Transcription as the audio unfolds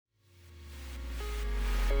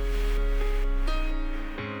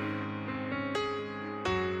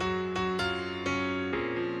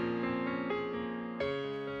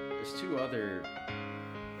2 other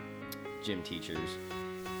gym teachers,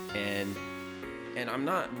 and I'm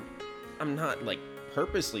not like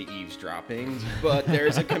purposely eavesdropping, but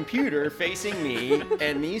there's a computer facing me,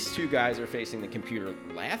 and these 2 guys are facing the computer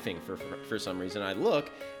laughing for some reason. I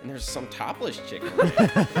look, and there's some topless chick on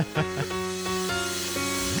there.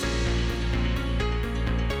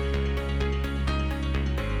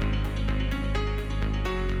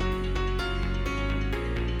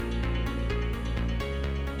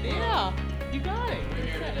 Yeah, you got it. We're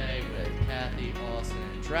here today with Kathy, Austin,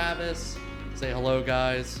 and Travis. Say hello,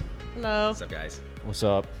 guys. Hello. What's up, guys? What's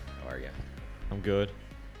up? How are you? I'm good.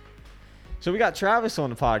 So we got Travis on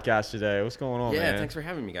the podcast today. What's going on, man? Thanks for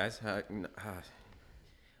having me, guys.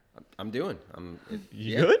 I'm doing.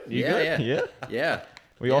 You good? You good? Yeah. Yeah.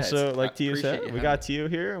 We Yeah, also, it's- like I Tio appreciate said, you we having got me. Tio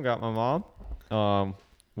here. We got my mom.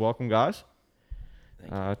 Welcome, guys.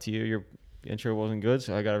 Thank Tio, your intro wasn't good,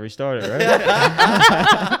 so I got to restart it, right?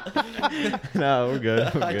 No, we're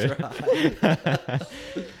good. We're good.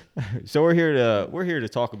 So we're here to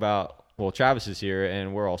talk about. Well, Travis is here,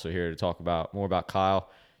 and we're also here to talk about more about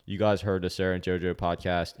Kyle. You guys heard the Sarah and JoJo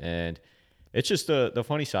podcast, and it's just the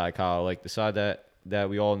funny side, Kyle, like the side that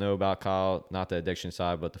we all know about Kyle, not the addiction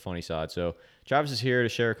side, but the funny side. So Travis is here to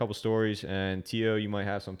share a couple stories, and Tio, you might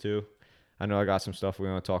have some too. I know I got some stuff we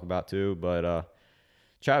want to talk about too, but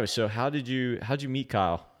Travis, so how'd you meet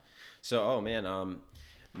Kyle? So,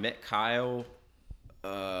 met Kyle.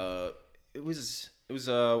 It was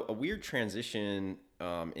a weird transition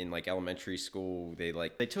in like elementary school. They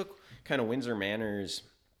took kind of Windsor Manor's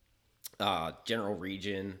general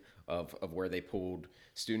region of where they pulled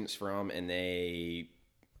students from, and I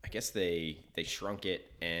guess they shrunk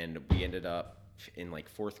it, and we ended up in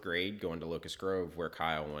like 4th grade going to Locust Grove where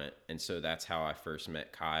Kyle went, and so that's how I first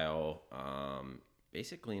met Kyle.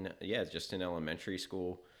 Basically, just in elementary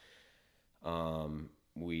school.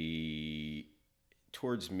 We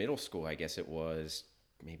towards middle school, I guess it was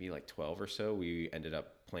maybe like 12 or so, we ended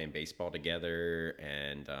up playing baseball together,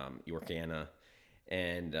 and Yorkana,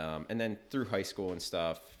 and then through high school and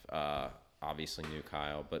stuff, obviously knew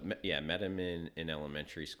Kyle, but met him in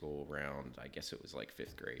elementary school around, I guess it was like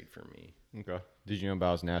 5th grade for me. Okay. Did you know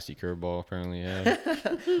about his nasty curveball? Apparently, yeah.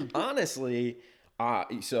 Honestly,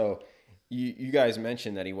 so you guys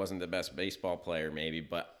mentioned that he wasn't the best baseball player, maybe,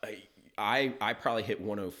 but I probably hit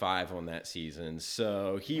 105 on that season,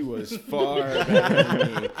 so he was far better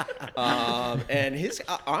than me. And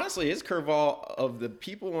honestly, his curveball, of the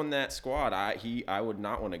people on that squad, I would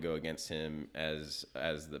not want to go against him as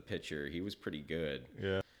the pitcher. He was pretty good.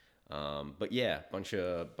 Yeah. But yeah, bunch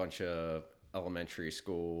of elementary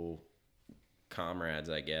school comrades,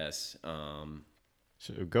 I guess.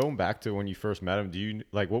 So going back to when you first met him,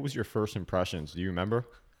 what was your first impressions? Do you remember?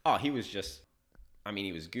 Oh, he was just,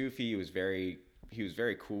 he was goofy. He was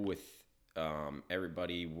very cool with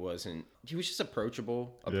everybody. He was just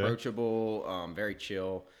approachable, very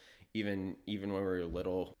chill, even when we were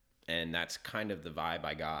little. And that's kind of the vibe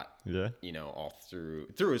I got, Yeah. All through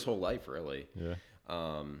his whole life, really.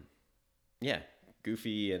 Yeah.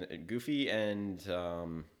 Goofy and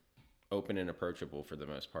open and approachable for the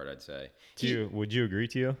most part, I'd say. Would you agree,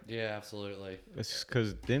 Tio? Yeah, absolutely. It's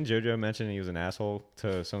because didn't JoJo mention he was an asshole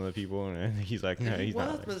to some of the people, and he's like, no, he's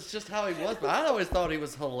not. But it's just how he was. But I always thought he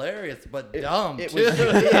was hilarious, but dumb. It too. was,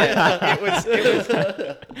 yeah, it was.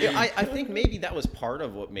 I think maybe that was part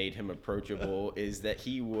of what made him approachable, is that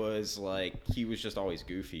he was just always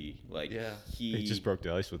goofy. He just broke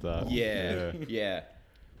the ice with that.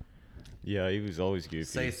 Yeah, he was always goofy.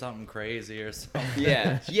 Say something crazy or something.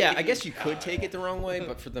 Yeah. I guess you could take it the wrong way,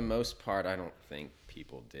 but for the most part, I don't think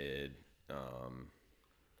people did.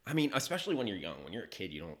 Especially when you're young. When you're a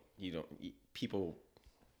kid,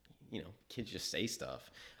 kids just say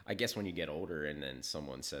stuff. I guess when you get older and then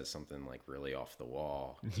someone says something like really off the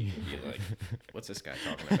wall, you're like, what's this guy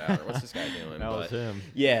talking about? Or what's this guy doing? That was him.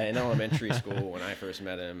 Yeah, in elementary school when I first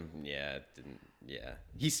met him,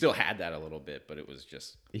 he still had that a little bit, but it was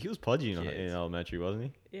just... He was pudgy in elementary, wasn't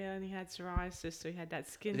he? Yeah, and he had psoariasis, so he had that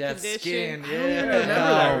skin That condition. skin, yeah. I don't remember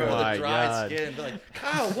that really. The my dry God. skin. Be like,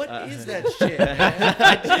 Kyle, what is that shit, man?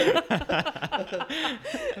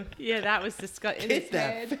 Yeah, that was disgusting. Get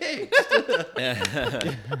that fixed.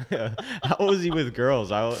 How was he with girls?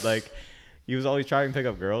 He was always trying to pick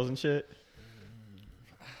up girls and shit.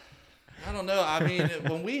 I don't know.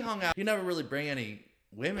 When we hung out, he never really bring any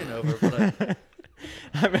women over, but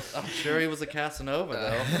I'm sure he was a Casanova,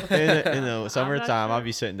 though. In the summertime, sure. I'd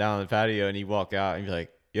be sitting down on the patio, and he'd walk out and be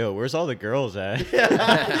like, yo, where's all the girls at?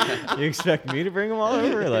 You expect me to bring them all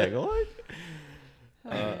over? Like, what?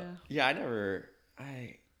 Oh, yeah. Yeah, I never.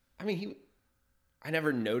 I mean, I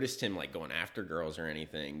never noticed him like going after girls or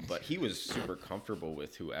anything, but he was super comfortable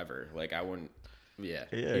with whoever. Like I wouldn't. Yeah.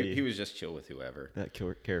 He was just chill with whoever. That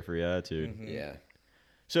carefree attitude. Mm-hmm. Yeah.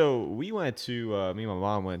 So we went to me and my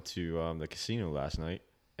mom went to the casino last night,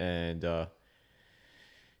 and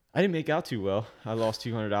I didn't make out too well. I lost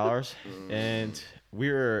 $200, and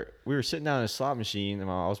we were sitting down in a slot machine, and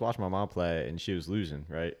I was watching my mom play, and she was losing.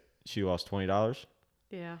 Right, she lost $20,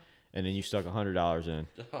 Yeah. and then you stuck $100 in.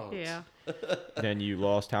 Oh, Yeah. Then you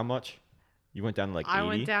lost how much? You went down to like 80. I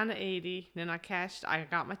went down to 80. Then I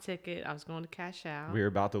got my ticket. I was going to cash out. We were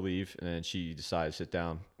about to leave, and then she decided to sit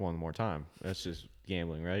down one more time. That's just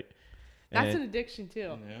gambling, right? That's And an addiction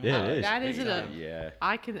too. yeah, it is. That is Big a. time. Yeah.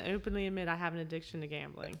 I can openly admit I have an addiction to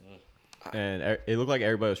gambling. And it looked like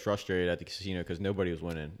everybody was frustrated at the casino because nobody was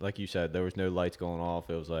winning. Like you said, there was no lights going off.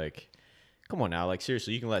 It was like, come on now. Like,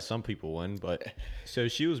 seriously, you can let some people win. But so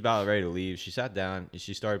she was about ready to leave. She sat down and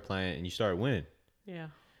she started playing, and you started winning Yeah.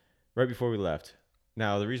 right before we left.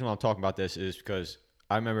 Now, the reason why I'm talking about this is because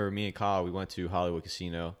I remember me and Kyle, we went to Hollywood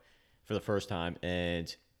Casino for the first time,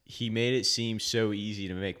 and he made it seem so easy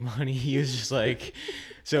to make money. He was just like,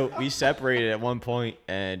 so we separated at one point,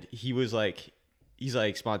 and he was like, he's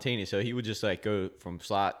like spontaneous. So he would just like go from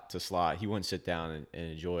slot to slot. He wouldn't sit down and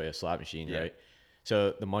enjoy a slot machine, Yeah. right?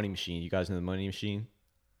 So the money machine, you guys know the money machine?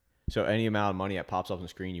 So any amount of money that pops up on the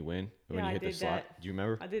screen, you win when Yeah, you I hit the did slot. that. Do you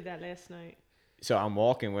remember? I did that last night. So I'm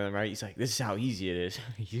walking with him, right? He's like, "This is how easy it is."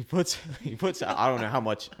 He puts. I don't know how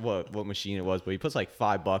much what machine it was, but he puts like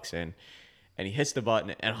 $5 in, and he hits the button,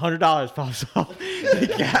 and $100 pops up. He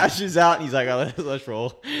cashes out, and he's like, "Oh, let's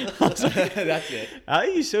roll." I was like, That's it. I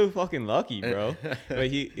think he's so fucking lucky, bro.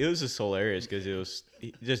 But it was just hilarious because it was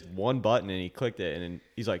just one button, and he clicked it, and then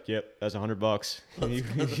he's like, "Yep, that's $100."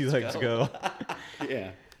 And he's like, "Let's go." Yeah.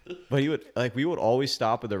 But we would always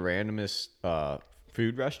stop at the randomest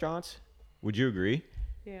food restaurants. Would you agree?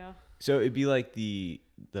 Yeah. So it'd be like the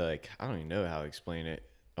like I don't even know how to explain it.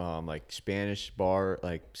 Like Spanish bar,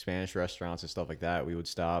 like Spanish restaurants and stuff like that. We would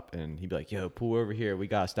stop, and he'd be like, "Yo, pull over here. We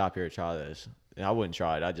gotta stop here to try this." And I wouldn't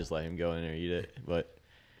try it. I'd just let him go in there and eat it. But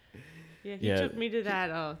Yeah, he Yeah. took me to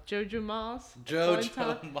that Jojo Moss. one Jojo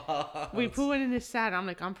time. Moss. We pulled in this sat. I'm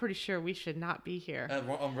like, I'm pretty sure we should not be here.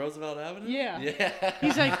 On Roosevelt Avenue? Yeah. Yeah.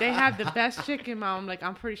 He's like, they have the best chicken, Mom. I'm like,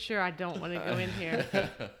 I'm pretty sure I don't want to go in here.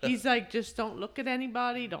 He's like, just don't look at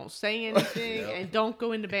anybody, don't say anything, and don't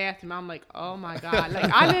go in the bathroom. I'm like, oh my God.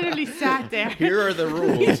 Like, I literally sat there. Here are the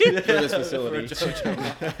rules for this facility.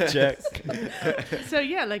 check. So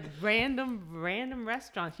yeah, like random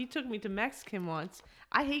restaurants. He took me to Mexican once.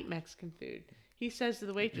 I hate Mexican food. He says to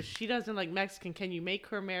the waitress, she doesn't like Mexican. Can you make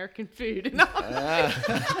her American food? And I'm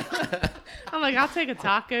like, I'll take a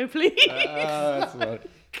taco, please. That's funny.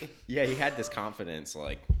 Yeah, he had this confidence,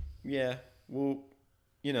 like, yeah, we'll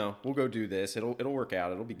go do this. It'll work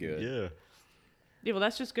out. It'll be good. Yeah. Yeah, well,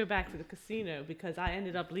 let's just go back to the casino because I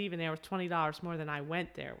ended up leaving there with $20 more than I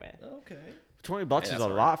went there with. Okay. $20 Hey, is that's a all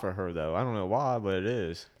right. lot for her though. I don't know why, but it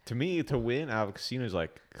is. To me, to win out of a casino is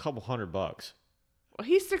like a couple $100. Well,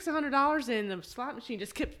 he sticks $100 in the slot machine.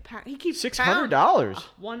 Just he keeps $600. $100.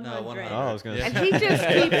 No, 100. Oh, I was gonna And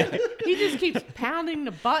say. he just keeps pounding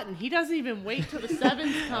the button. He doesn't even wait till the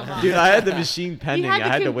sevens come up. Dude, I had the machine He pending. had I the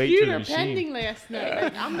had to wait for the computer machine. pending last night.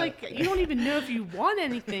 Like, I'm like, you don't even know if you won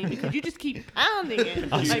anything because you just keep pounding it. You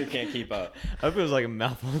Like, can't keep up. I hope it was like a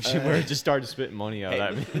malfunction where it just started spitting money out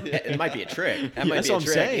at me. It might be a trick. That Yeah, might that's be a what I'm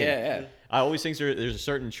trick. saying. Yeah. I always think there's a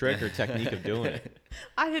certain trick or technique of doing it.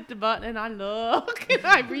 I hit the button and I look and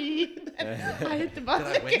I read. I hit the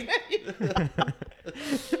button. Did I win?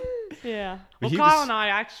 Yeah. But Well, he Kyle was- and I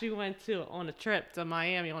actually went on a trip to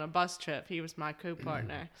Miami on a bus trip. He was my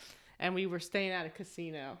co-partner, and we were staying at a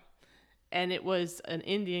casino, and it was an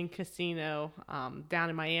Indian casino down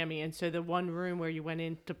in Miami. And so the one room where you went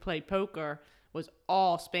in to play poker was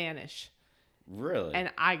all Spanish. Really? And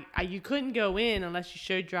you couldn't go in unless you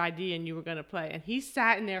showed your ID and you were going to play. And he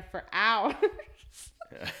sat in there for hours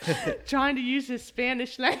trying to use his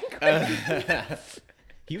Spanish language.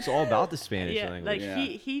 He was all about the Spanish Yeah, language. like Yeah.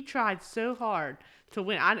 he tried so hard to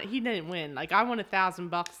win. He didn't win. Like I won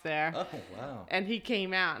 $1,000 there, Oh, wow. and he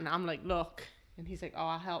came out, and I'm like, look, and he's like, oh,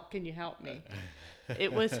 I'll help. Can you help me?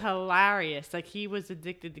 It was hilarious. Like he was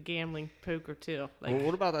addicted to gambling, poker too. Like Well,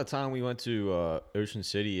 what about that time we went to Ocean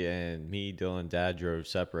City and me, Dylan, Dad drove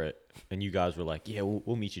separate, and you guys were like, "Yeah,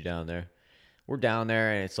 we'll meet you down there." We're down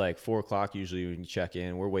there, and it's like 4:00 usually when you check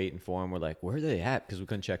in. We're waiting for them. We're like, "Where are they at?" Because we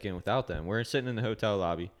couldn't check in without them. We're sitting in the hotel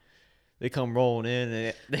lobby. They come rolling in,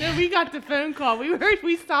 and No, we got the phone call.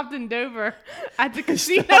 We stopped in Dover at the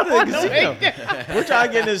casino at the on the casino. way down. we're trying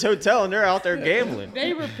to get in this hotel, and they're out there gambling.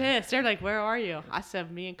 They were pissed. They're like, "Where are you?" I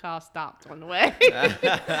said, "Me and Kyle stopped on the way.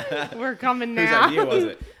 We're coming Whose now." idea was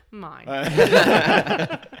it? Mine.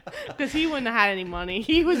 Because he wouldn't have had any money.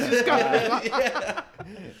 He was just going.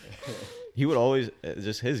 He would always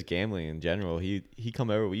just his gambling in general. He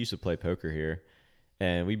come over. We used to play poker here,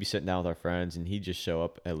 and we'd be sitting down with our friends, and he'd just show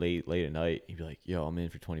up at late at night. He'd be like, "Yo, I'm in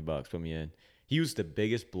for $20. Put me in." He was the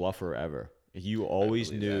biggest bluffer ever. You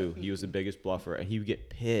always knew he was the biggest bluffer, and he would get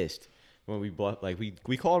pissed when we bluff. Like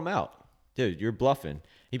we called him out, dude. You're bluffing.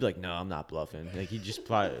 He'd be like, "No, I'm not bluffing." Like he just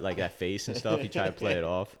play like that face and stuff. He tried to play it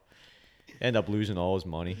off. End up losing all his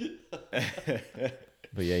money.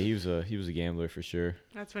 But yeah, he was a gambler for sure.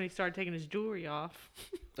 That's when he started taking his jewelry off.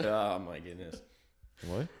 Oh my goodness.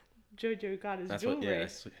 What? JoJo got his That's jewelry, what. Yeah.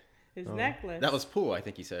 That's- his necklace. That was pool. I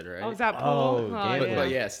think he said, right? Oh, was that pool? Oh, Oh, gambling. But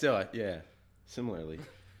yeah, still, yeah. Similarly.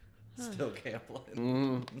 Still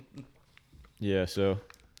gambling. Yeah, so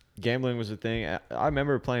gambling was a thing. I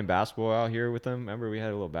remember playing basketball out here with him. Remember we had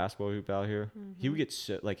a little basketball hoop out here. He would get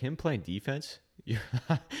like him playing defense. It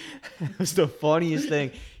was the funniest thing.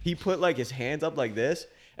 He put like his hands up like this,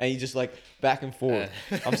 and he just like back and forth.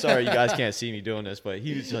 I'm sorry you guys can't see me doing this, but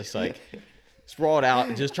he was just like sprawled out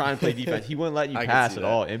and just trying to play defense. He wouldn't let you I can pass see at that.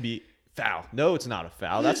 all and be foul. No, it's not a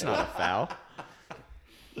foul. That's not a foul.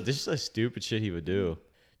 This is the stupid shit he would do.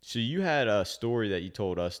 So you had a story that you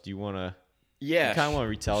told us. Do you want to? Yeah. You kinda wanna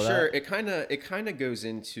retell sure. that? It kind of goes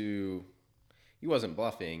into. He wasn't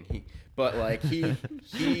bluffing, but like he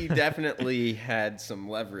definitely had some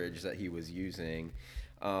leverage that he was using.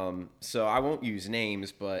 So I won't use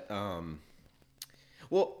names, but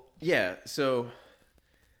well, yeah. So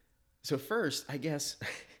first, I guess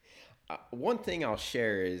one thing I'll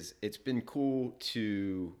share is it's been cool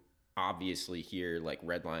to obviously hear like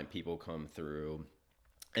Redline people come through,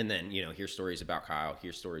 and then hear stories about Kyle,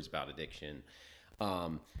 hear stories about addiction. I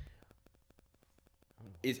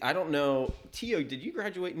don't know, Tio, did you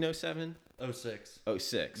graduate in 07? 06.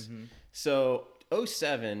 06. So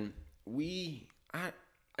 07, have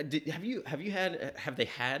they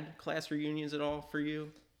had class reunions at all for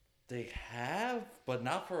you? They have, but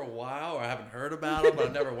not for a while. Or I haven't heard about them, but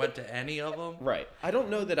I never went to any of them. Right. I don't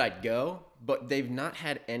know that I'd go, but they've not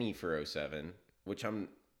had any for 07, which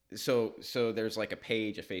so there's like a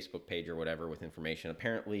Facebook page or whatever with information.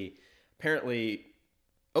 Apparently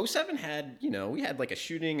 07 had, we had like a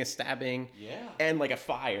shooting, a stabbing, and like a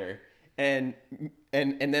fire. And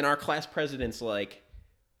then our class president's like,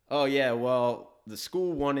 "Oh yeah, well, the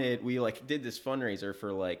school we like did this fundraiser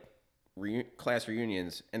for like class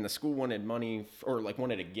reunions, and the school wanted money or like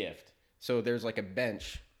wanted a gift. So there's like a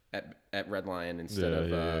bench at Red Lion instead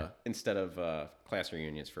of class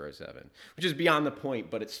reunions for 07, which is beyond the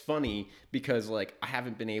point, but it's funny because like I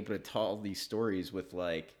haven't been able to tell these stories with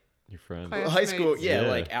like Your friends. Classmates. high school, Yeah.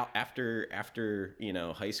 like after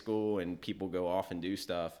high school and people go off and do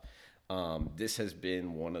stuff. This has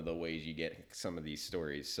been one of the ways you get some of these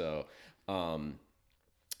stories. So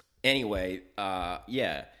anyway,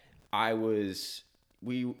 yeah, it was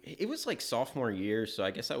like sophomore year, so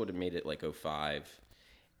I guess I would have made it like 05.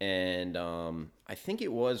 And I think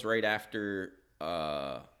it was right after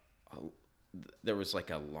there was like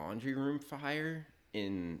a laundry room fire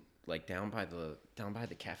in like down by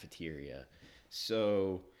the cafeteria.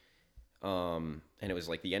 So and it was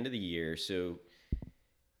like the end of the year, so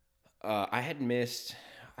I had missed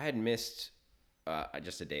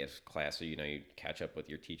just a day of class. So you catch up with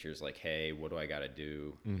your teachers like, hey, what do I got to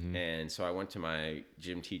do? And so I went to my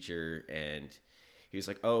gym teacher, and he was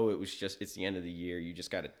like, oh, it's the end of the year, you just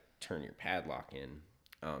got to turn your padlock in,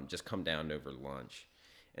 just come down over lunch.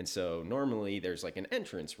 And so normally there's like an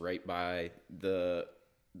entrance right by the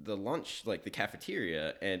lunch, like the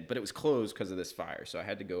cafeteria, but it was closed because of this fire. So I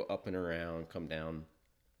had to go up and around, come down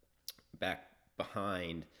back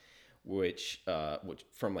behind, which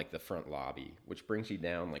from like the front lobby, which brings you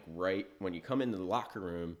down like right when you come into the locker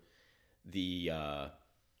room,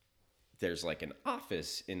 there's like an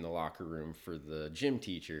office in the locker room for the gym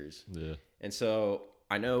teachers. Yeah. And so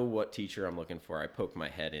I know what teacher I'm looking for. I poke my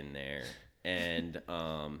head in there, and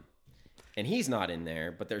he's not in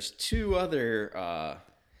there, but there's two other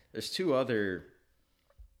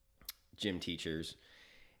gym teachers,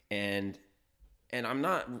 and I'm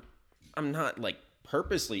not like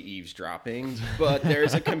purposely eavesdropping, but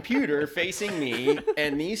there's a computer facing me,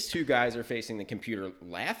 and these two guys are facing the computer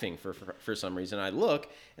laughing for some reason. I look,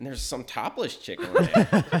 and there's some topless chick on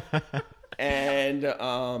there. And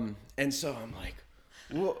so I'm like,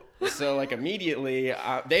 Well, so like immediately,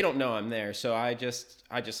 they don't know I'm there, so I just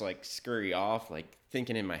like scurry off, like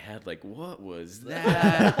thinking in my head, like, what was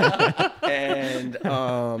that? and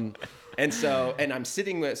I'm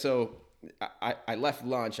sitting with, so I left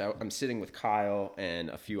lunch. I'm sitting with Kyle and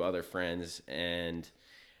a few other friends, and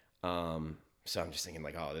so I'm just thinking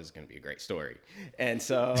like, oh, this is gonna be a great story. And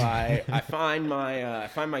so I find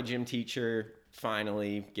my gym teacher,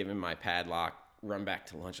 finally give him my padlock, run back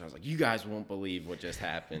to lunch. I was like, you guys won't believe what just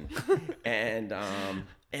happened. and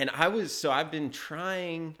I've been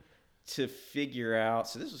trying to figure out,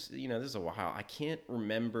 so this is a while. I can't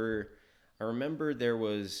remember. I remember it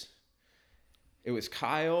was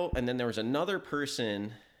Kyle, and then there was another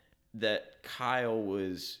person that Kyle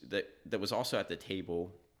was that was also at the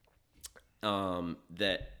table,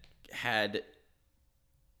 that had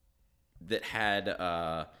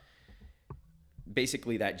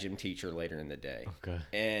basically that gym teacher later in the day. Okay.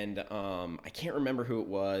 And I can't remember who it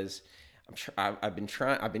was. I've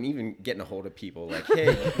been even getting a hold of people like,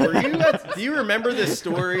 hey, do you remember this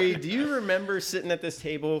story? Do you remember sitting at this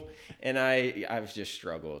table? And I've just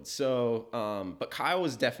struggled. So, but Kyle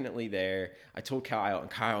was definitely there. I told Kyle, and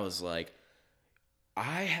Kyle was like,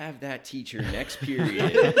 I have that teacher next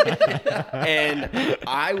period, and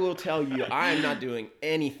I will tell you, I am not doing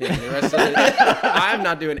anything the rest of I'm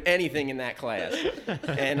not doing anything in that class.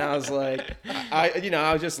 And I was like,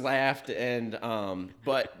 I just laughed, and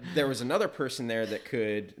but there was another person there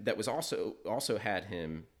that was also had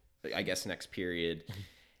him, I guess, next period,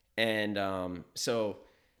 and so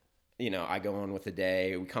I go on with the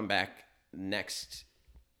day. We come back the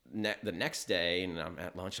next day, and I'm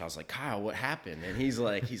at lunch. I was like, Kyle, what happened? And he's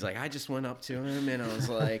like, I just went up to him, and I was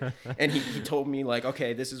like, and he told me like,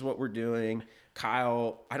 okay, this is what we're doing.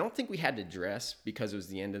 Kyle, I don't think we had to dress because it was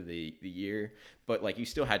the end of the year, but like you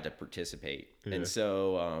still had to participate. Yeah. And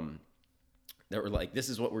so they were like, this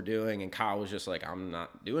is what we're doing, and Kyle was just like, I'm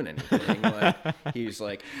not doing anything. Like, he was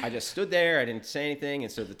like, I just stood there, I didn't say anything.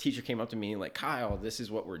 And so the teacher came up to me like, Kyle, this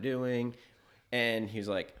is what we're doing. And he was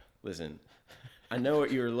like, listen, I know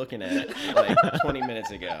what you were looking at like 20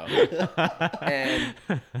 minutes ago. And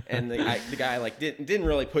the guy like didn't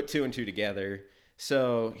really put two and two together.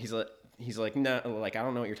 So he's like, no, like, I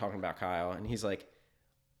don't know what you're talking about, Kyle. And he's like,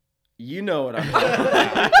 you know what I'm talking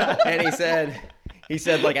about. And he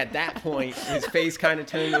said like at that point his face kind of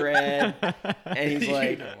turned red, and he's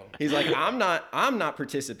like, I'm not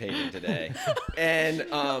participating today. And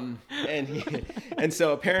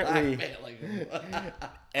so apparently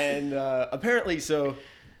so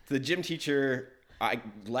the gym teacher, I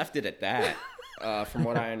left it at that, from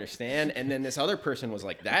what I understand. And then this other person was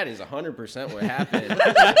like, that is 100% what happened.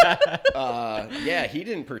 Yeah, he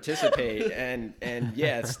didn't participate. And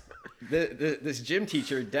yes, this gym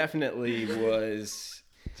teacher definitely was,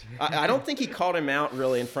 I don't think he called him out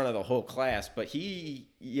really in front of the whole class, but he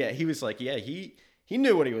was like, yeah, he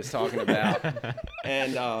knew what he was talking about.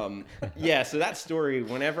 And so that story,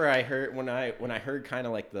 whenever I heard, when I heard kind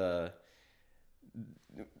of like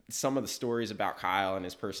some of the stories about Kyle and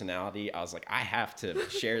his personality, I was like, I have to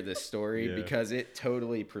share this story because it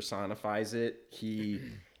totally personifies it. He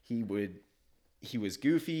was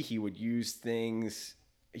goofy. He would use things.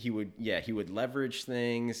 He would leverage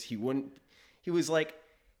things. He was like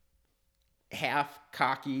half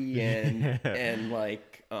cocky and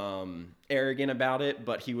like arrogant about it,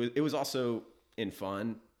 but it was also in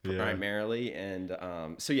fun primarily. And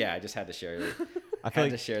I just had to share it. I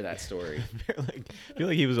had to share that story. I feel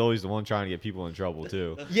like he was always the one trying to get people in trouble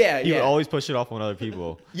too. He would always push it off on other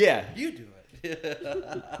people. Yeah, you do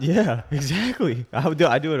it. Yeah, exactly. I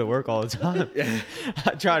do it at work all the time.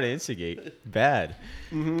 I try to instigate bad.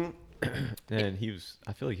 Mm-hmm. And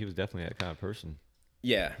I feel like he was definitely that kind of person.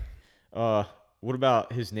 Yeah. What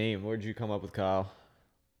about his name? Where did you come up with Kyle?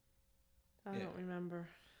 I don't remember.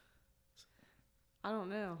 I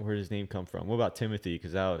don't know. Where did his name come from? What about Timothy?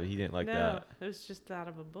 Because he didn't like that. No, it was just out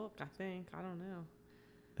of a book, I think. I don't know.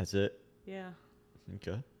 That's it? Yeah.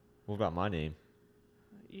 Okay. What about my name?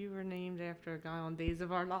 You were named after a guy on Days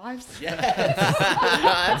of Our Lives. Yeah.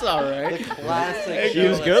 That's all right. The classic. He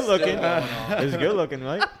was good looking. He was good looking,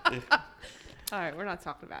 right? All right, we're not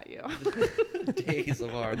talking about you. Days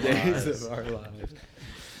of Our Lives. Days of Our Lives.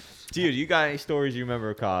 Dude, you got any stories you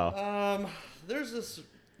remember of Kyle? There's this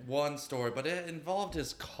one story, but it involved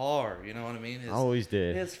his car. You know what I mean? I always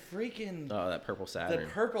did. His freaking that purple Saturn. The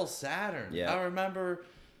purple Saturn. Yeah. I remember.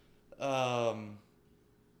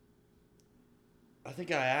 I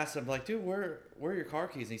think I asked him like, dude, where are your car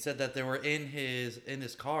keys? And he said that they were in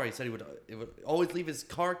his car. He said he would always leave his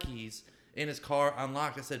car keys in his car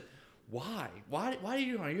unlocked. I said, Why? Why are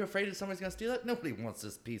you doing? Are you afraid that somebody's gonna steal it? Nobody wants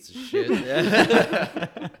this piece of shit.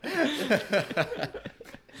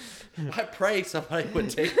 I pray somebody would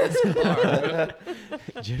take this car.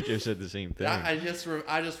 JoJo said the same thing. I just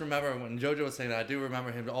remember when JoJo was saying that. I do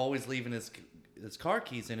remember him always leaving his car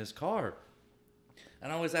keys in his car.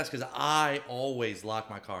 And I always ask because I always lock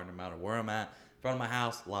my car no matter where I'm at. In front of my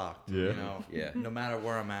house, locked. Yeah. You know. Yeah. No matter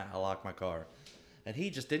where I'm at, I lock my car. And he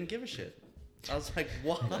just didn't give a shit. I was like,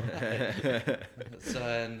 why? So,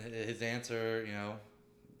 and his answer, you know,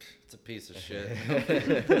 it's a piece of shit.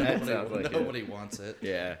 Nobody wants it.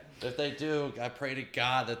 Yeah. If they do, I pray to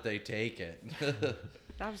God that they take it.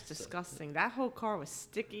 That was disgusting. That whole car was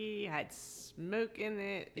sticky, had smoke in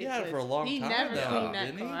it. He had it for a long he time, never though, cleaned that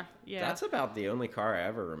didn't he? car. Yeah. That's about the only car I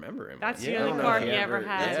ever remember him. That's with. the I only don't know car if he ever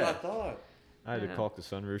had. That's Yeah. what I thought. I had to Yeah. caulk the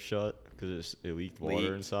sunroof shut because it leaked water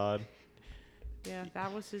Leaked. inside. Yeah,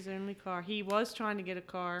 that was his only car. He was trying to get a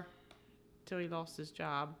car till he lost his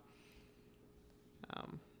job.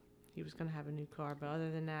 He was going to have a new car, but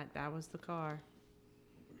other than that, that was the car.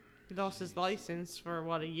 He lost his license for,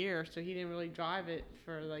 a year, so he didn't really drive it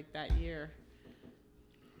for, that year.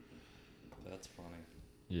 That's funny.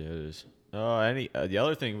 Yeah, it is. The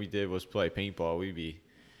other thing we did was play paintball.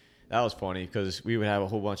 That was funny because we would have a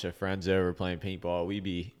whole bunch of friends over playing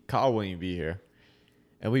paintball. Kyle wouldn't even be here,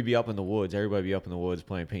 and we'd be up in the woods. Everybody be up in the woods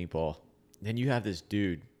playing paintball. Then you have this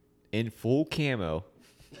dude in full camo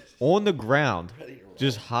on the ground,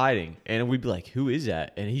 just hiding, and we'd be like, "Who is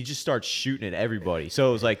that?" And he just starts shooting at everybody.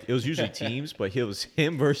 So it was usually teams, but it was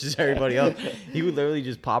him versus everybody else. He would literally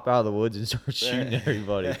just pop out of the woods and start shooting at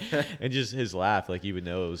everybody, and just his laugh, like he would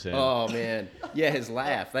know it was him. Oh man, yeah, his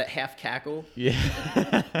laugh, that half cackle.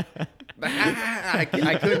 Yeah.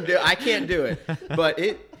 I couldn't do. I can't do it. But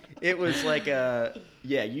it was like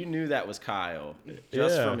you knew that was Kyle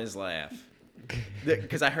just Yeah. from his laugh.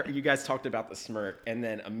 Because I heard you guys talked about the smirk, and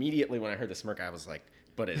then immediately when I heard the smirk, I was like,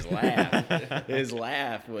 but his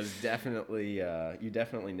laugh was definitely you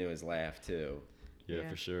definitely knew his laugh too. Yeah, Yeah.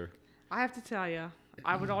 for sure. I have to tell you,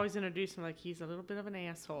 I would always introduce him like he's a little bit of an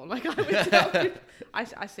asshole. Like I would tell people,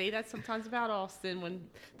 I say that sometimes about Austin when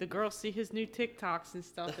the girls see his new TikToks and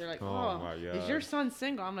stuff. They're like, Oh, "Oh, my is your God. son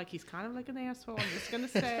single?" I'm like, "He's kind of like an asshole." I'm just gonna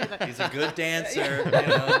say, like, He's a good dancer, you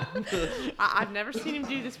know. I've never seen him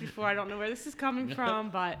do this before. I don't know where this is coming from,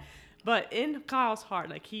 but in Kyle's heart,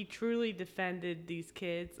 like he truly defended these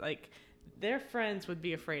kids. Like their friends would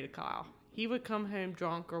be afraid of Kyle. He would come home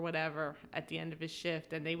drunk or whatever at the end of his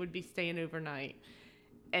shift, and they would be staying overnight.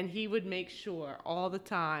 And he would make sure all the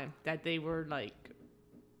time that they were like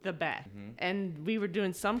the best. And we were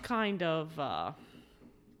doing some kind of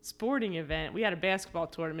sporting event. We had a basketball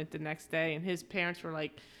tournament the next day, and his parents were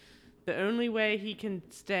like, the only way he can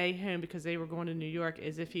stay home because they were going to New York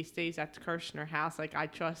is if he stays at the Kirshner house. Like, I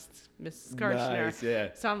trust Mrs. Kirshner. Nice, yeah.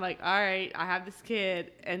 So I'm like, all right, I have this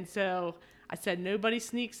kid. And so I said, nobody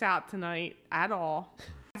sneaks out tonight at all.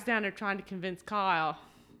 I was down there trying to convince Kyle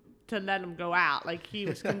to let him go out. Like, he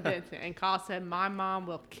was convincing. And Kyle said, my mom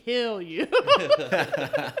will kill you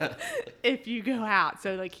if you go out.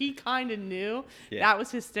 So, like, he kind of knew. Yeah. That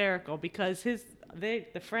was hysterical because the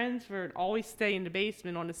friends would always stay in the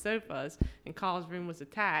basement on the sofas, and Kyle's room was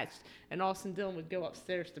attached, and Austin Dillon would go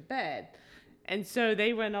upstairs to bed. And so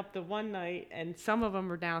they went up the one night, and some of them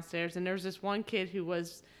were downstairs, and there was this one kid who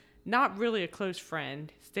was not really a close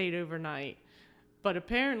friend, stayed overnight, but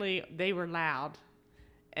apparently they were loud.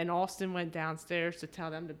 And Austin went downstairs to tell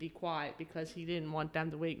them to be quiet because he didn't want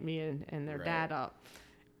them to wake me and their Right. dad up.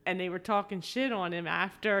 And they were talking shit on him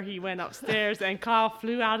after he went upstairs, and Kyle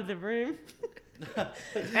flew out of the room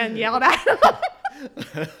and yelled at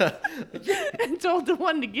him and told the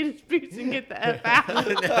one to get his boots and get the F out.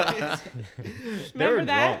 They were Remember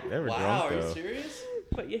that? drunk. They were Wow, drunk, are you though. serious?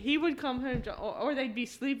 But yeah, he would come home, or they'd be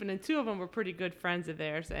sleeping, and two of them were pretty good friends of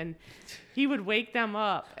theirs, and he would wake them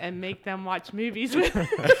up and make them watch movies with him.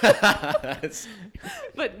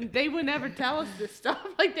 But they would never tell us this stuff.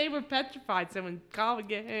 Like, they were petrified. So when Kyle would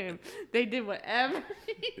get home, they did whatever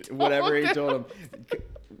Whatever he told him.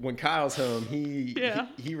 When Kyle's home,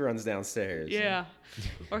 he runs downstairs. Yeah.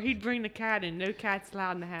 Or he'd bring the cat in. No cat's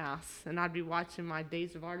allowed in the house. And I'd be watching my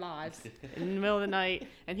Days of Our Lives in the middle of the night.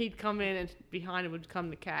 And he'd come in, and behind him would come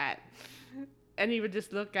the cat. And he would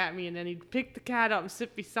just look at me, and then he'd pick the cat up and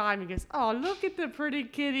sit beside me and goes, "Oh, look at the pretty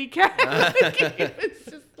kitty cat." It's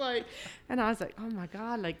just like, and I was like, oh my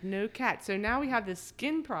God, like no cat. So now we have this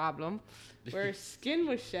skin problem where his skin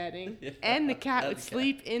was shedding, and the cat would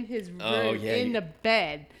sleep in his room Oh, yeah, in the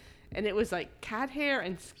bed. and it was like cat hair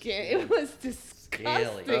and skin. It was disgusting.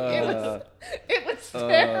 Scaly. It was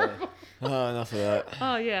terrible. Oh, enough of that.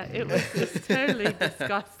 Oh yeah, it was just totally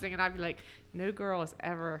disgusting, and I'd be like, no girl is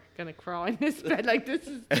ever gonna crawl in this bed. Like, this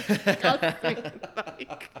is disgusting.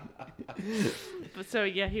 Like, but so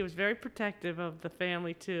yeah, he was very protective of the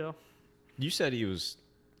family too. You said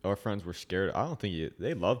our friends were scared. I don't think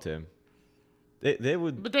they loved him. They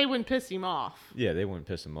would, But they wouldn't piss him off. yeah, they wouldn't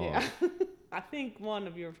piss him off. Yeah. I think one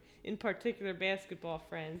of your, in particular, basketball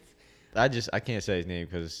friends. I can't say his name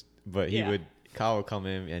but Yeah. Kyle would come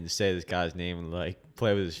in and say this guy's name and like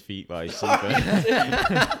play with his feet while he's sleeping.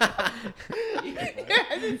 Yeah,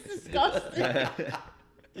 it's disgusting.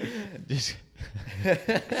 Just,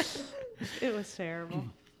 It was terrible.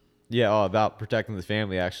 yeah, about protecting the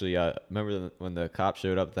family. Actually, remember when the cops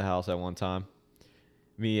showed up at the house at one time?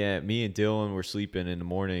 Me and Dylan were sleeping in the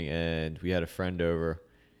morning, and we had a friend over,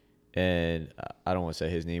 and I don't want to say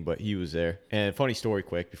his name, but he was there. And funny story,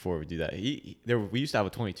 quick before we do that, we used to have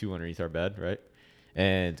a 22 underneath our bed, right?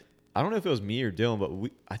 And I don't know if it was me or Dylan,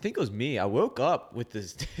 but I think it was me. I woke up with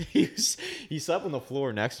this. He slept on the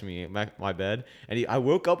floor next to me, my bed, and I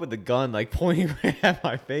woke up with the gun like pointing right at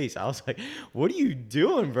my face. I was like, "What are you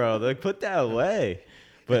doing, bro? Like, put that away."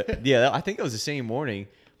 But yeah, I think it was the same morning.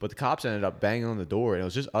 But the cops ended up banging on the door, and it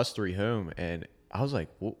was just us three home. And I was like,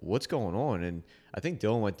 "What's going on?" And I think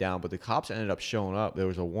Dylan went down, but the cops ended up showing up. There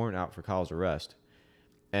was a warrant out for Kyle's arrest,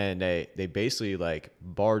 and they basically like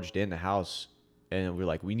barged in the house. And we're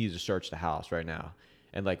like, we need to search the house right now.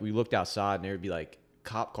 And like, we looked outside, and there would be like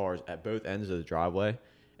cop cars at both ends of the driveway.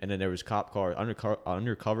 And then there was cop cars,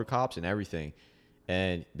 undercover cops and everything.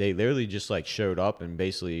 And they literally just like showed up and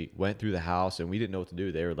basically went through the house, and we didn't know what to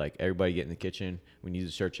do. They were like, everybody get in the kitchen. We need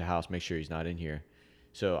to search the house, make sure he's not in here.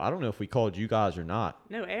 So I don't know if we called you guys or not.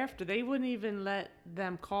 No, after they wouldn't even let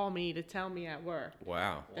them call me to tell me at work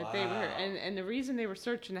Wow. that they were. And the reason they were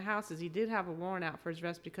searching the house is he did have a warrant out for his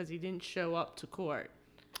arrest because he didn't show up to court.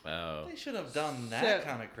 Oh. They should have done that So-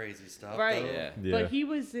 kind of crazy stuff. Right. though. Yeah. Yeah. But he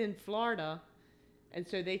was in Florida, and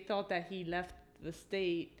so they thought that he left the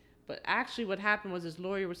state. But actually, what happened was his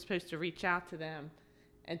lawyer was supposed to reach out to them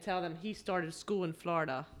and tell them he started school in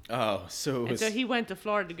Florida. Oh, so it And was. so he went to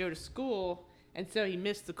Florida to go to school, and so he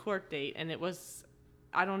missed the court date. And it was,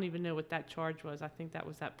 I don't even know what that charge was. I think that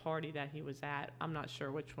was that party that he was at. I'm not sure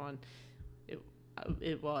which one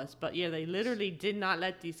it was. But yeah, they literally did not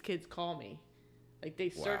let these kids call me. Like,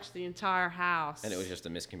 they Wow. searched the entire house. And it was just a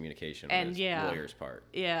miscommunication on And his yeah. lawyer's part.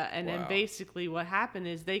 Yeah, and then Wow. basically what happened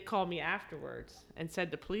is they called me afterwards and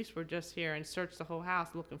said the police were just here and searched the whole house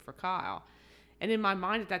looking for Kyle. And in my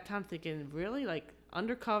mind at that time thinking, really? Like,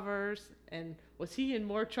 undercovers? And was he in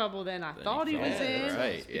more trouble than I thought he was thought, in?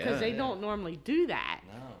 right, Because yeah. they don't normally do that.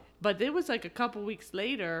 No. But it was like a couple weeks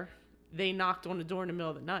later, they knocked on the door in the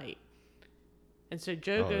middle of the night. And so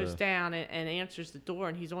Joe Oh, goes yeah. down and answers the door,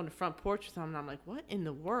 and he's on the front porch with him. And I'm like, what in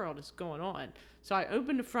the world is going on? So I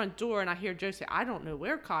open the front door, and I hear Joe say, I don't know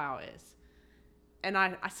where Kyle is. And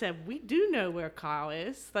I said, we do know where Kyle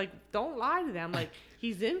is. Like, don't lie to them. Like,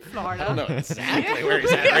 he's in Florida. I don't know exactly where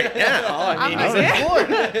he's at right now. I mean, I'm he's like, in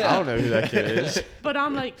Florida. I don't know who that kid is. But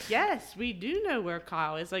I'm like, yes, we do know where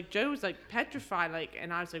Kyle is. Like, Joe was like petrified, like,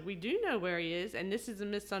 and I was like, we do know where he is, and this is a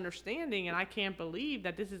misunderstanding, and I can't believe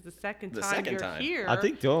that this is the second The time second you're time. here. I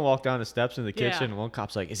think Dylan walked down the steps in the Yeah. kitchen, and one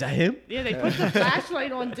cop's like, "Is that him?" Yeah, they put the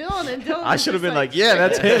flashlight on Dylan, and Dylan. I was should have just been like, "Yeah,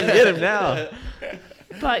 that's him. Get him now."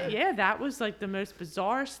 But yeah, that was like the most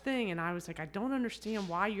bizarrest thing, and I was like, I don't understand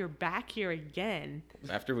why you're back here again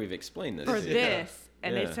After we've explained this. for yeah. this.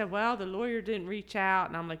 And Yeah. they said, well, the lawyer didn't reach out,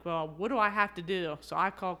 and I'm like, well, what do I have to do? So I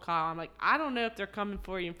called Kyle. I'm like, I don't know if they're coming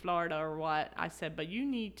for you in Florida or what. I said, but you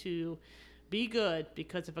need to be good,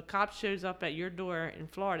 because if a cop shows up at your door in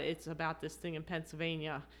Florida, it's about this thing in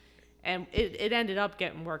Pennsylvania. And it ended up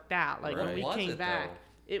getting worked out. Like, when Right. we What was came it, back,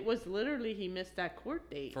 though? it was literally he missed that court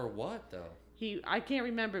date. For what though? I can't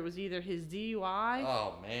remember. It was either his DUI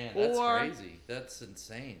Oh man, that's Or- crazy. That's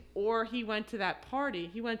insane. or he went to that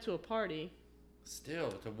party. He went to a party.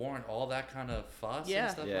 Still, to warrant all that kind of fuss Yeah.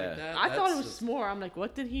 and stuff Yeah. like that. I thought it that's was just- more. I'm like,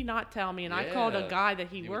 what did he not tell me? And I called a Yeah, guy that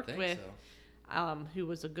he you would worked think with, so. who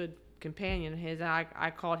was a good companion of his. And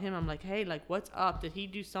I called him. I'm like, hey, like, what's up? Did he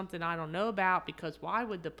do something I don't know about? Because why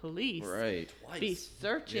would the police Right. be Twice.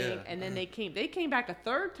 searching? Yeah. And then they came back a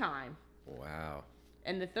third time. Wow.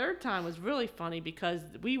 And the third time was really funny because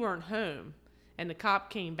we weren't home, and the cop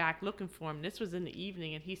came back looking for him. This was in the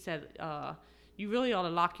evening, and he said, you really ought to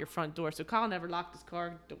lock your front door. So Kyle never locked his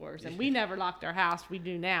car doors, and we never locked our house. We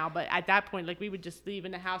do now. But at that point, like, we would just leave,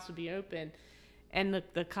 and the house would be open. And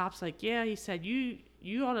the cop's like, yeah, he said, you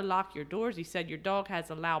you ought to lock your doors. He said, your dog has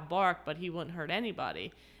a loud bark, but he wouldn't hurt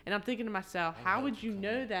anybody. And I'm thinking to myself, how would you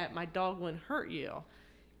know that my dog wouldn't hurt you?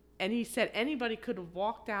 And he said, anybody could have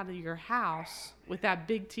walked out of your house with that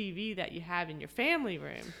big TV that you have in your family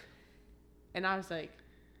room. And I was like,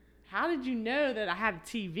 how did you know that I had a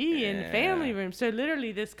TV in the family room? So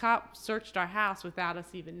literally this cop searched our house without us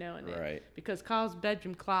even knowing it. Right. Because Kyle's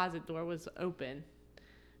bedroom closet door was open.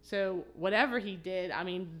 So whatever he did, I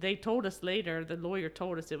mean, they told us later, the lawyer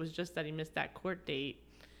told us it was just that he missed that court date,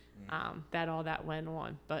 that all that went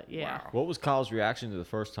on. But yeah. Wow. What was Kyle's reaction to the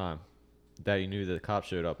first time that he knew that the cop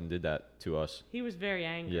showed up and did that to us? He was very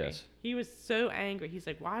angry. Yes. He was so angry. He's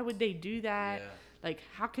like, why would they do that? Yeah. Like,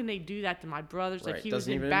 how can they do that to my brothers? Like, Right. he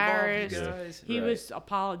Doesn't was even involve you embarrassed. guys. He Right. was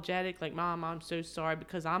apologetic. Like, Mom, I'm so sorry,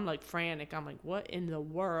 because I'm like frantic. I'm like, what in the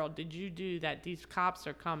world did you do that these cops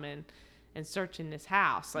are coming and searching this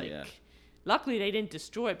house? Like, Yeah. luckily they didn't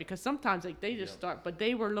destroy it, because sometimes like they just start, but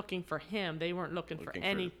they were looking for him. They weren't looking for Looking for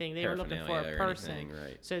anything. They were looking for paraphernalia a or person. anything,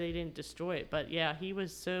 right. So they didn't destroy it. But yeah, he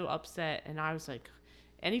was so upset, and I was like,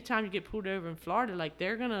 anytime you get pulled over in Florida, like,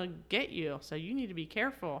 they're gonna get you, so you need to be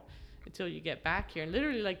careful until you get back here. And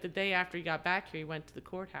literally, like, the day after he got back here, he went to the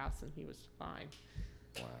courthouse and he was fine.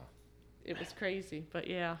 Wow. It was crazy. But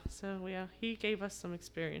yeah, so yeah, he gave us some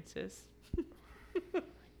experiences.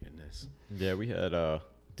 Goodness. Yeah, we had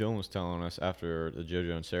Dylan was telling us after the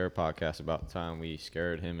JoJo and Sarah podcast about the time we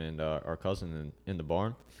scared him and our cousin in the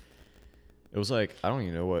barn. It was like, I don't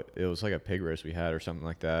even know what, it was like a pig roast we had or something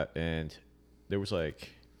like that. And there was like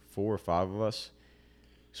 4 or 5 of us.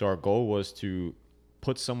 So our goal was to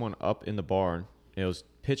put someone up in the barn. It was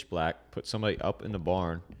pitch black. Put somebody up in the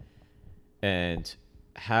barn and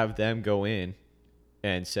have them go in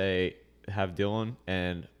and say, have Dylan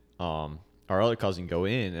and our other cousin go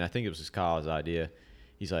in. And I think it was just Kyle's idea.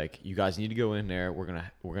 He's like, you guys need to go in there. We're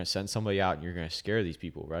gonna send somebody out and you're gonna scare these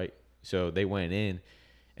people, right? So they went in,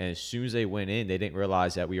 and as soon as they went in, they didn't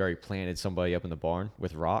realize that we already planted somebody up in the barn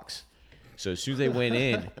with rocks. So as soon as they went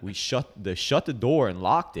in, we shut the door and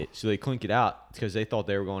locked it so they couldn't get out, because they thought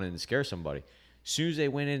they were going in to scare somebody. As soon as they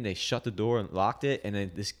went in, they shut the door and locked it, and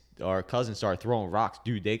then our cousin started throwing rocks.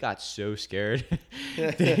 Dude, they got so scared.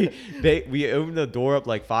 We opened the door up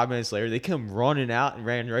like 5 minutes later. They come running out and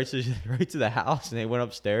ran right to the house, and they went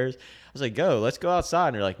upstairs. I was like, let's go outside.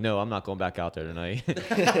 And they're like, no, I'm not going back out there tonight.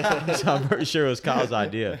 So I'm pretty sure it was Kyle's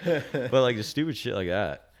idea. But like the stupid shit like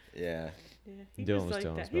that. Yeah. Yeah, he Dylan was was like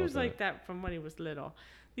telling that. us He about was that. like that from when he was little.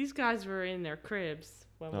 These guys were in their cribs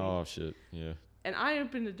when Oh shit, yeah. and I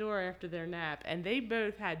opened the door after their nap, and they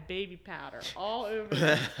both had baby powder all over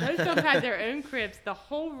them. Both of them had their own cribs. The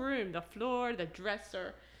whole room, the floor, the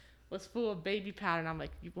dresser was full of baby powder. And I'm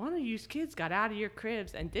like, one of you kids got out of your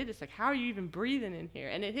cribs and did this. Like, how are you even breathing in here?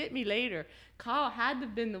 And it hit me later. Kyle had to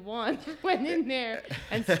have been the one who went in there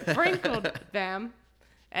and sprinkled them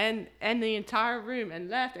and the entire room and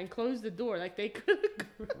left and closed the door. Like, they could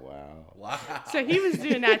have. Wow. So he was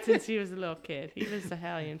doing that since he was a little kid. He was a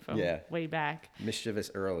hellion from way back. Mischievous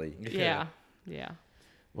early. Yeah. Yeah.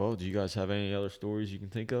 Well, do you guys have any other stories you can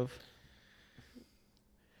think of?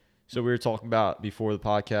 So we were talking about, before the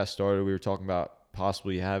podcast started, we were talking about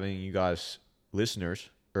possibly having you guys, listeners,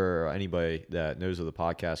 or anybody that knows of the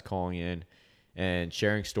podcast, calling in and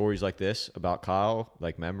sharing stories like this about Kyle,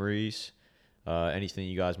 like memories, anything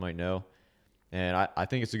you guys might know. And I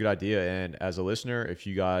think it's a good idea. And as a listener, if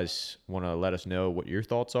you guys want to let us know what your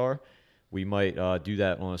thoughts are, we might do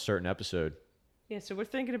that on a certain episode. Yeah, so we're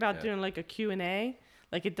thinking about doing like a Q&A.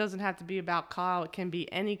 Like, it doesn't have to be about Kyle. It can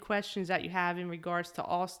be any questions that you have in regards to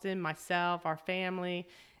Austin, myself, our family,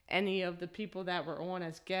 any of the people that were on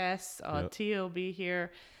as guests. Tia will be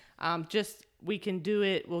here. We can do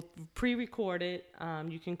it. We'll pre-record it.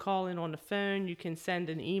 You can call in on the phone. You can send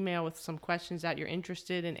an email with some questions that you're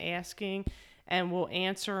interested in asking, and we'll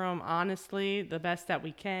answer them honestly, the best that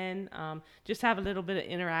we can. Just have a little bit of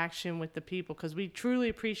interaction with the people, because we truly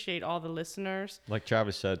appreciate all the listeners. Like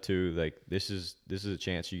Travis said too, like this is a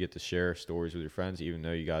chance you get to share stories with your friends, even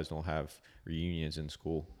though you guys don't have reunions in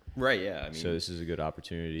school. Right. Yeah. I mean, So this is a good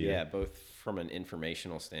opportunity. yeah, both from an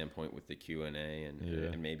informational standpoint with the Q&A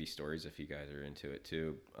and maybe stories if you guys are into it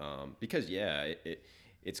too. Because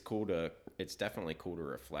it's definitely cool to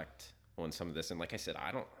reflect on some of this. And like I said,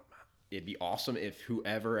 it'd be awesome if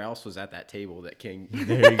whoever else was at that table that can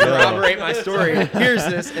corroborate my story hears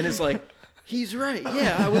this and is like, He's right.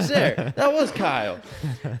 Yeah, I was there. That was Kyle.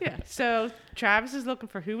 Yeah. So Travis is looking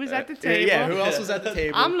for who was at the table. Yeah, who else was at the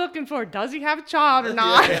table? I'm looking for does he have a child or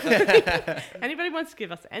not? Anybody wants to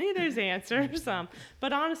give us any of those answers?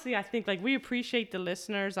 But honestly, I think like we appreciate the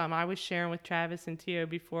listeners. I was sharing with Travis and Tio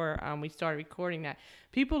before we started recording that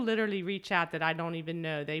people literally reach out that I don't even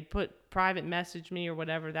know. They private message me or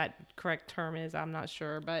whatever that correct term is. I'm not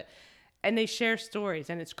sure, and they share stories,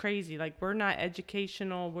 and it's crazy. Like we're not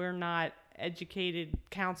educational, we're not educated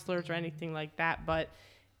counselors or anything like that, but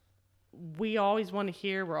we always want to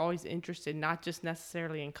hear, we're always interested, not just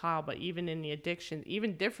necessarily in Kyle, but even in the addictions,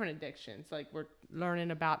 even different addictions. Like we're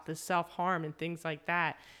learning about the self-harm and things like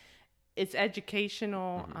that. It's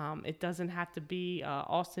educational. It doesn't have to be,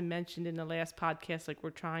 Austin mentioned in the last podcast, like we're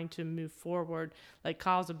trying to move forward. Like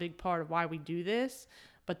Kyle's a big part of why we do this,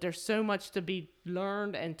 but there's so much to be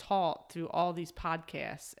learned and taught through all these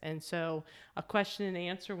podcasts. And so a question and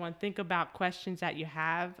answer one, think about questions that you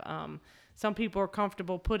have. Some people are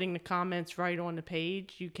comfortable putting the comments right on the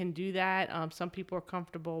page. You can do that. Some people are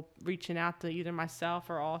comfortable reaching out to either myself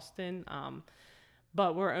or Austin.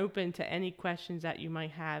 But we're open to any questions that you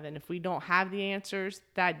might have. And if we don't have the answers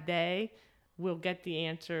that day, we'll get the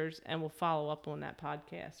answers and we'll follow up on that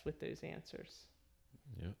podcast with those answers.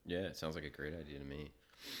 Yep. Yeah, it sounds like a great idea to me.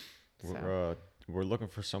 We're looking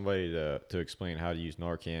for somebody to explain how to use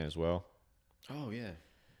Narcan as well. Oh yeah.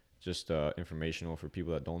 Just informational for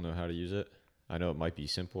people that don't know how to use it. I know it might be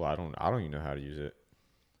simple. I don't even know how to use it.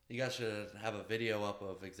 You guys should have a video up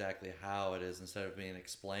of exactly how it is instead of being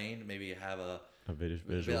explained. Maybe you have a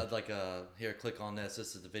visual. like here, click on this.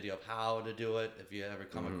 This is the video of how to do it if you ever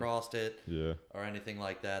come across it. Yeah. Or anything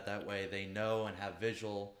like that. That way they know and have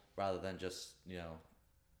visual rather than just,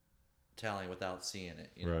 telling without seeing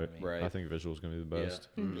it. You know what I mean? Right. I think visual is going to be the Yeah. best.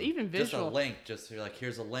 Even visual. Just a link. Just you're like,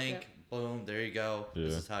 here's a link. Yeah. Boom. There you go. Yeah.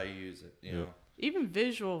 This is how you use it. You know. Even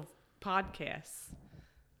visual podcasts.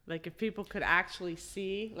 Like if people could actually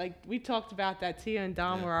see, like we talked about that, Tia and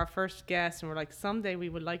Dom were our first guests, and we're like, someday we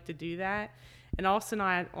would like to do that. And Austin and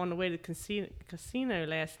I, on the way to the casino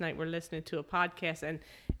last night, were listening to a podcast, and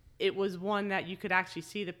it was one that you could actually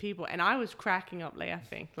see the people, and I was cracking up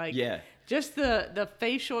laughing. Like just the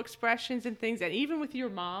facial expressions and things, and even with your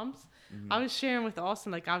moms, I was sharing with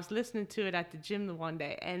Austin, like I was listening to it at the gym the one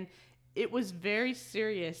day, and it was very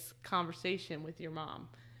serious conversation with your mom.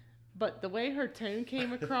 But the way her tone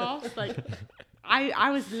came across, like,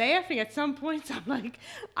 I was laughing at some points. I'm like,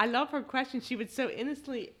 I love her question. She would so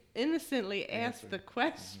innocently ask the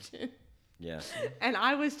question. Yeah. And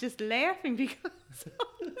I was just laughing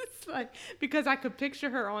because I could picture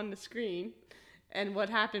her on the screen and what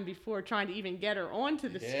happened before trying to even get her onto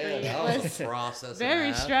the screen. That was a process.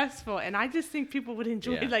 Very stressful. And I just think people would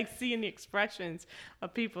enjoy Yeah. like seeing the expressions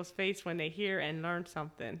of people's face when they hear and learn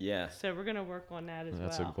something. Yeah. So we're going to work on that as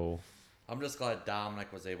That's well. a goal. I'm just glad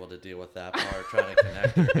Dominic was able to deal with that part, trying to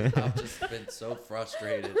connect her. I've just been so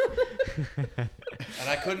frustrated. And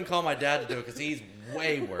I couldn't call my dad to do it because he's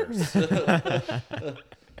way worse.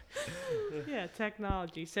 Yeah,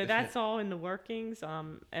 technology. So that's all in the workings.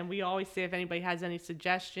 And we always say if anybody has any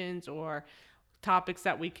suggestions or topics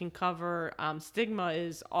that we can cover, stigma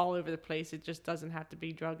is all over the place. It just doesn't have to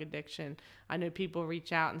be drug addiction. I know people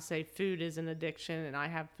reach out and say food is an addiction, and I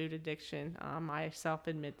have food addiction. I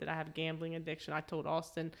self-admit that I have gambling addiction. I told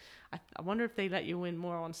Austin, I wonder if they let you win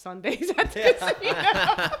more on Sundays at the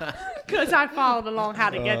casino, because I followed along how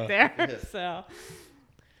to get there. So,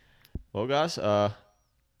 Well, guys, I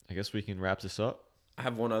guess we can wrap this up. I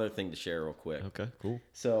have one other thing to share real quick. Okay, cool.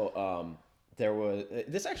 So there was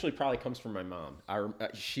this actually probably comes from my mom.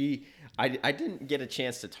 I didn't get a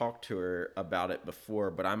chance to talk to her about it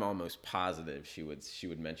before, but I'm almost positive she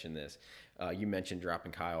would mention this. You mentioned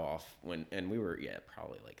dropping Kyle off and we were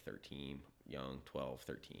probably like 13, young, 12,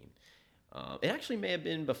 13. It actually may have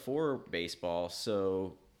been before baseball,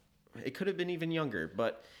 so it could have been even younger.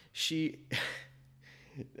 But she,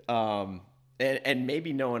 and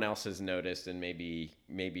maybe no one else has noticed, and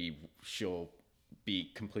maybe she'll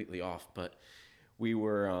be completely off. But we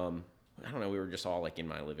were, I don't know, we were just all like in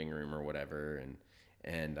my living room or whatever,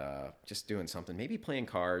 and just doing something, maybe playing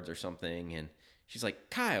cards or something. And she's like,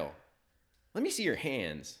 "Kyle, let me see your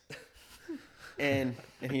hands." and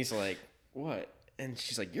he's like, "What?" And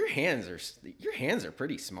she's like, your hands are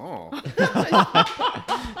pretty small.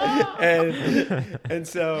 and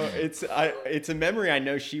so it's a memory I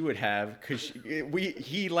know she would have, because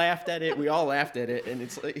he laughed at it, we all laughed at it, and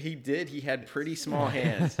it's like he had pretty small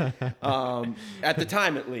hands at the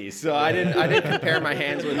time, at least. So I didn't compare my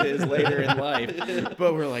hands with his later in life,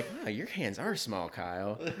 but we're like, oh, your hands are small,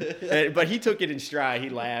 Kyle. But he took it in stride.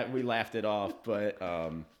 We laughed it off, but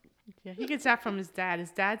Yeah, he gets that from his dad.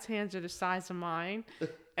 His dad's hands are the size of mine,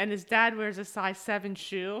 and his dad wears a size 7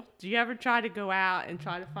 shoe. Do you ever try to go out and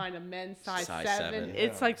try to find a men's size Size 7? 7.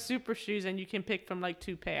 It's like super shoes, and you can pick from like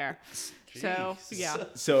 2 pair. So yeah,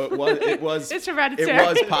 So it was it's hereditary. it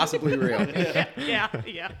was possibly real. yeah.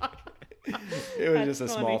 It was That's just a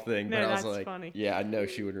funny. small thing, No, but I was that's like, funny. yeah, I know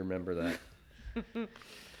she would remember that.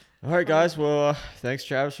 All right, guys. Well, thanks,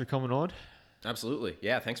 Travis, for coming on. Absolutely.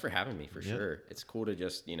 Yeah, thanks for having me, for Yeah. sure. It's cool to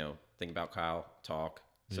just, think about Kyle, talk,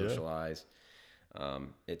 Yeah. socialize.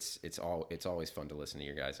 It's always fun to listen to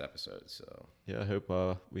your guys' episodes. So Yeah, I hope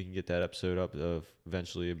we can get that episode up of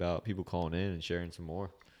eventually about people calling in and sharing some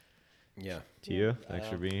more. yeah. Tio, thanks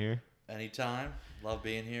for being here. Anytime. Love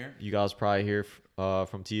being here. You guys probably hear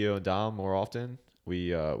from Tio and Dom more often.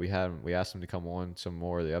 We asked them to come on some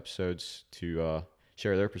more of the episodes to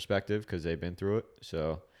share their perspective because they've been through it.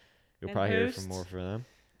 So you'll And probably hear host. from more from them.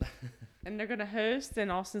 And they're gonna host,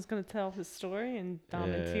 and Austin's gonna tell his story, and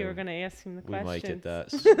Dom and T Yeah, are gonna ask him the We questions. might get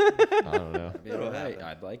that. I don't know. Be It'll all right. happen.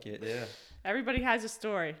 I'd like it. Yeah. Everybody has a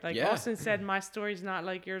story. Like Yeah. Austin said, my story's not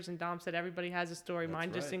like yours, and Dom said everybody has a story. That's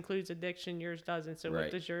Mine just right. includes addiction, yours doesn't. So Right.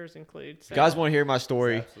 what does yours include? If So, you guys want to hear my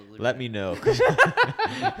story, absolutely let right. me know.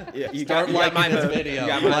 Yeah, you Start got liking my this vote. video. You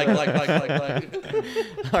got my vote.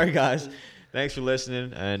 Like. All right, guys. Thanks for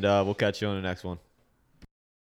listening, and we'll catch you on the next one.